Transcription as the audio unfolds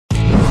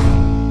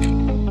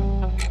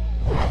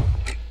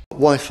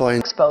Wi-Fi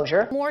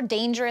exposure more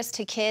dangerous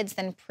to kids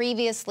than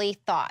previously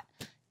thought.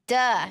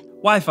 Duh.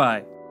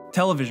 Wi-Fi,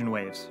 television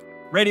waves,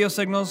 radio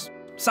signals,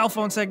 cell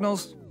phone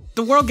signals.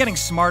 The world getting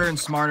smarter and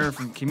smarter,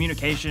 from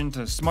communication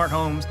to smart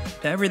homes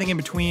to everything in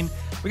between.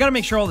 We gotta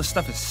make sure all this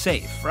stuff is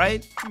safe,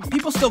 right?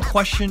 People still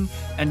question,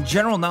 and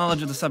general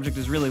knowledge of the subject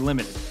is really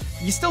limited.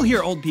 You still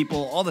hear old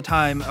people all the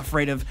time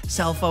afraid of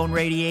cell phone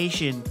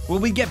radiation. Will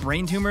we get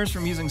brain tumors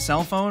from using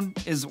cell phone?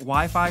 Is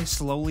Wi-Fi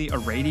slowly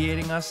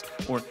irradiating us?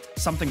 Or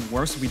something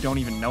worse we don't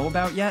even know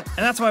about yet?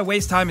 And that's why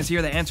Waste Time is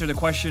here to answer the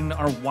question,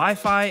 are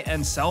Wi-Fi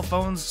and cell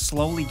phones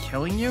slowly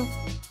killing you?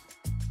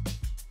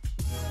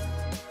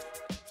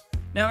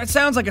 Now, it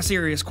sounds like a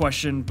serious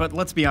question, but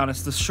let's be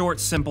honest, the short,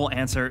 simple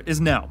answer is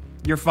no.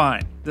 You're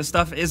fine. This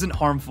stuff isn't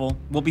harmful.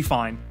 We'll be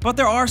fine. But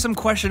there are some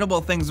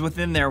questionable things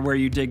within there where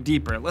you dig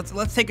deeper.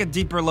 Let's take a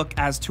deeper look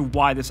as to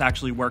why this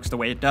actually works the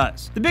way it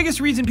does. The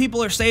biggest reason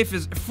people are safe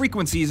is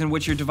frequencies in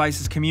which your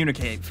devices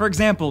communicate. For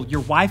example,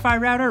 your Wi-Fi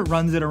router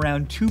runs at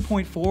around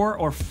 2.4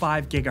 or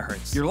 5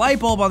 gigahertz. Your light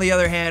bulb, on the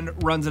other hand,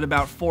 runs at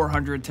about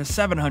 400 to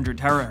 700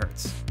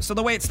 terahertz. So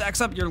the way it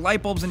stacks up, your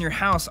light bulbs in your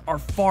house are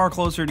far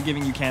closer to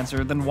giving you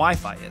cancer than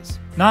Wi-Fi is.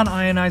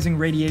 Non-ionizing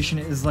radiation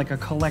is like a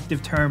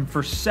collective term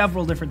for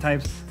several different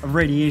types of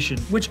radiation,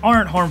 which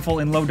aren't harmful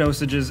in low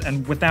dosages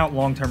and without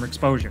long-term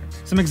exposure.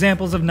 Some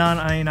examples of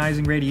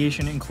non-ionizing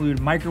radiation include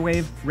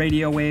microwave,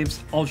 radio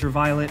waves,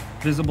 ultraviolet,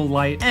 visible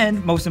light,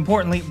 and, most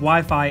importantly,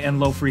 Wi-Fi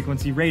and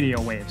low-frequency radio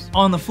waves.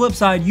 On the flip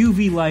side,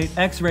 UV light,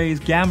 X-rays,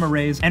 gamma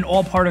rays, and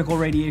all particle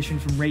radiation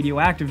from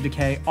radioactive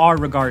decay are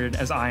regarded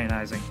as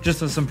ionizing,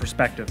 just as some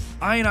perspective.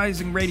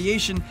 Ionizing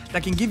radiation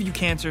that can give you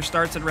cancer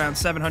starts at around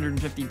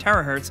 750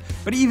 terahertz,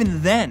 but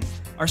even then,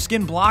 our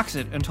skin blocks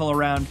it until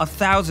around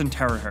 1,000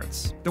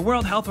 terahertz. The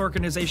World Health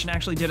Organization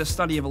actually did a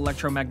study of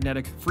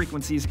electromagnetic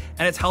frequencies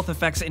and its health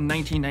effects in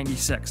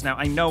 1996. Now,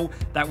 I know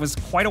that was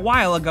quite a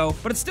while ago,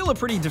 but it's still a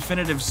pretty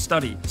definitive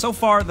study. So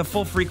far, the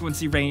full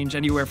frequency range,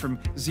 anywhere from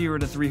 0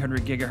 to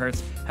 300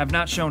 gigahertz, have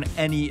not shown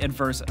any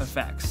adverse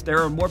effects.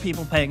 There are more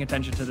people paying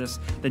attention to this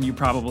than you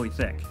probably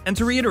think. And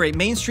to reiterate,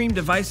 mainstream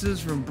devices,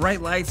 from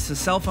bright lights to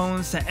cell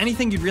phones to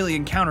anything you'd really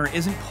encounter,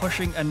 isn't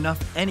pushing enough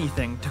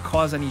anything to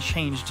cause any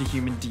change to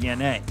human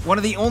DNA. One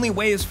of the only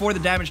ways for the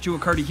damage to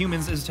occur to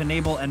humans is to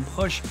enable and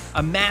push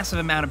a massive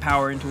amount of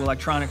power into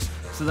electronics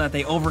so that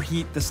they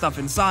overheat the stuff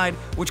inside,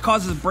 which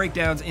causes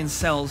breakdowns in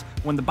cells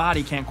when the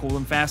body can't cool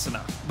them fast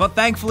enough. But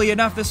thankfully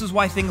enough, this is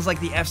why things like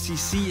the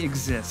FCC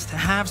exist, to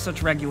have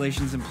such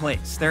regulations in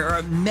place. There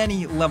are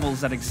many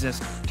levels that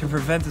exist to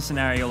prevent a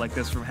scenario like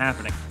this from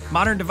happening.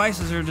 Modern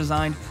devices are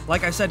designed,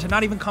 like I said, to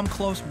not even come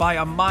close by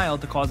a mile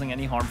to causing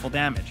any harmful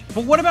damage.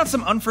 But what about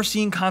some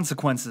unforeseen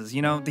consequences?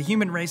 You know, the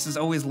human race is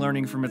always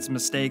learning from its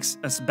mistakes.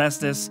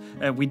 Asbestos,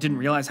 we didn't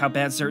realize how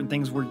bad certain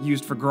things were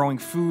used for growing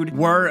food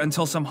were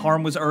until some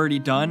harm was already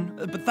done.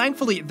 But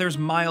thankfully, there's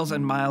miles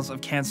and miles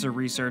of cancer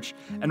research,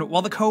 and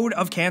while the code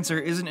of cancer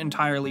isn't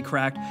entirely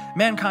cracked,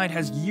 mankind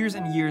has years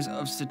and years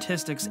of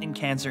statistics in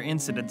cancer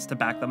incidents to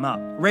back them up.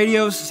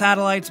 Radios,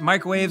 satellites,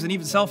 microwaves, and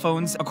even cell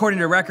phones, according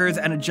to records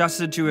and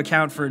adjusted to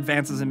account for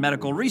advances in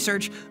medical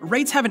research,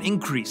 rates haven't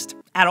increased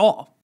at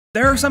all.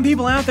 There are some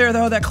people out there,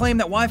 though, that claim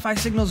that Wi-Fi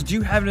signals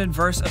do have an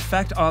adverse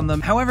effect on them.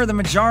 However, the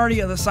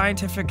majority of the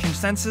scientific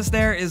consensus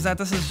there is that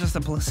this is just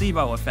a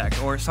placebo effect,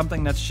 or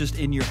something that's just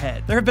in your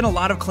head. There have been a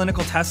lot of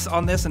clinical tests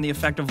on this and the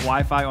effect of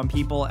Wi-Fi on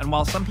people, and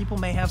while some people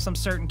may have some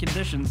certain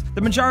conditions,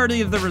 the majority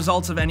of the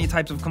results of any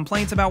types of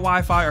complaints about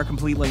Wi-Fi are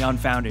completely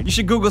unfounded. You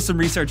should Google some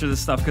research of this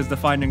stuff because the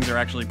findings are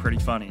actually pretty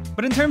funny.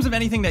 But in terms of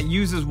anything that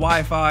uses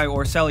Wi-Fi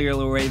or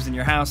cellular waves in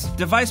your house,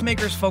 device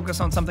makers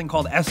focus on something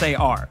called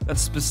SAR,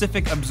 that's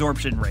specific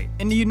absorption rate.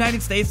 In the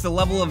United States, the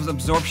level of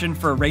absorption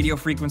for radio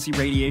frequency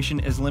radiation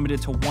is limited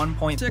to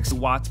 1.6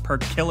 watts per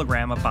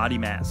kilogram of body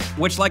mass,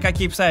 which, like I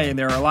keep saying,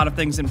 there are a lot of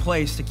things in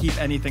place to keep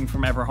anything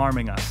from ever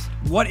harming us.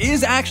 What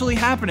is actually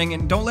happening,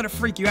 and don't let it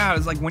freak you out,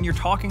 is like when you're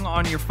talking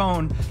on your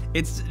phone,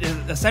 it's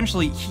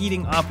essentially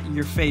heating up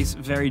your face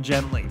very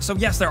gently. So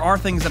yes, there are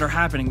things that are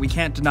happening, we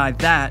can't deny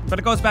that, but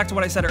it goes back to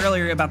what I said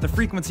earlier about the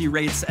frequency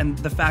rates and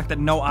the fact that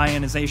no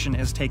ionization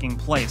is taking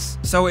place.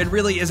 So it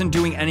really isn't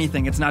doing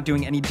anything, it's not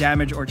doing any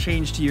damage or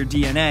change to your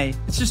DNA,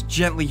 it's just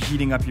gently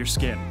heating up your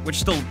skin, which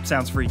still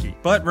sounds freaky.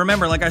 But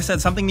remember, like I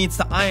said, something needs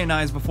to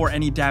ionize before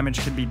any damage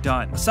can be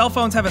done. Cell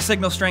phones have a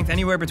signal strength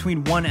anywhere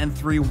between 1 and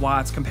 3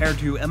 watts compared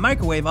to a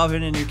microwave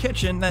oven in your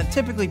kitchen that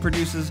typically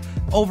produces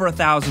over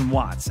 1,000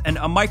 watts, and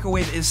a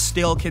microwave is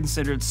still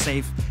considered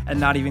safe and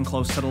not even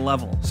close to the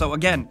level. So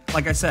again,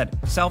 like I said,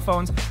 cell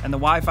phones and the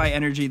Wi-Fi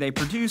energy they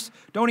produce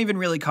don't even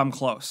really come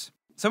close.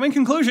 So in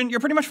conclusion, you're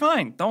pretty much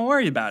fine. Don't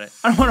worry about it.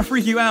 I don't want to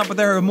freak you out, but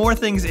there are more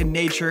things in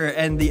nature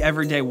and the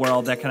everyday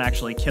world that can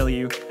actually kill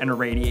you and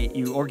irradiate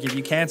you or give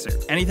you cancer.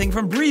 Anything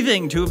from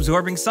breathing to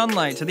absorbing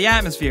sunlight to the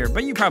atmosphere,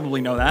 but you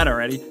probably know that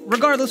already.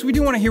 Regardless, we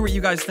do want to hear what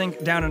you guys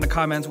think down in the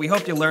comments. We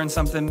hope you learned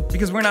something,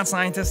 because we're not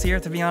scientists here,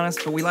 to be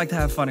honest, but we like to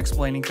have fun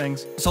explaining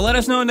things. So let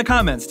us know in the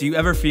comments, do you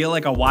ever feel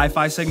like a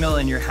Wi-Fi signal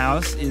in your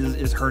house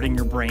is hurting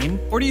your brain?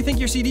 Or do you think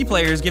your CD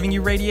player is giving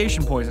you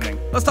radiation poisoning?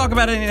 Let's talk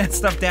about any of that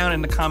stuff down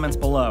in the comments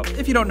below.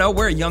 If you you don't know,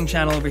 we're a young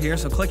channel over here,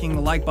 so clicking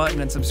the like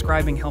button and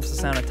subscribing helps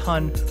us out a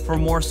ton for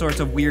more sorts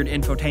of weird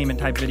infotainment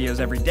type videos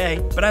every day.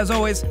 But as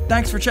always,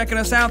 thanks for checking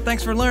us out,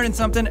 thanks for learning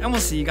something, and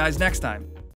we'll see you guys next time.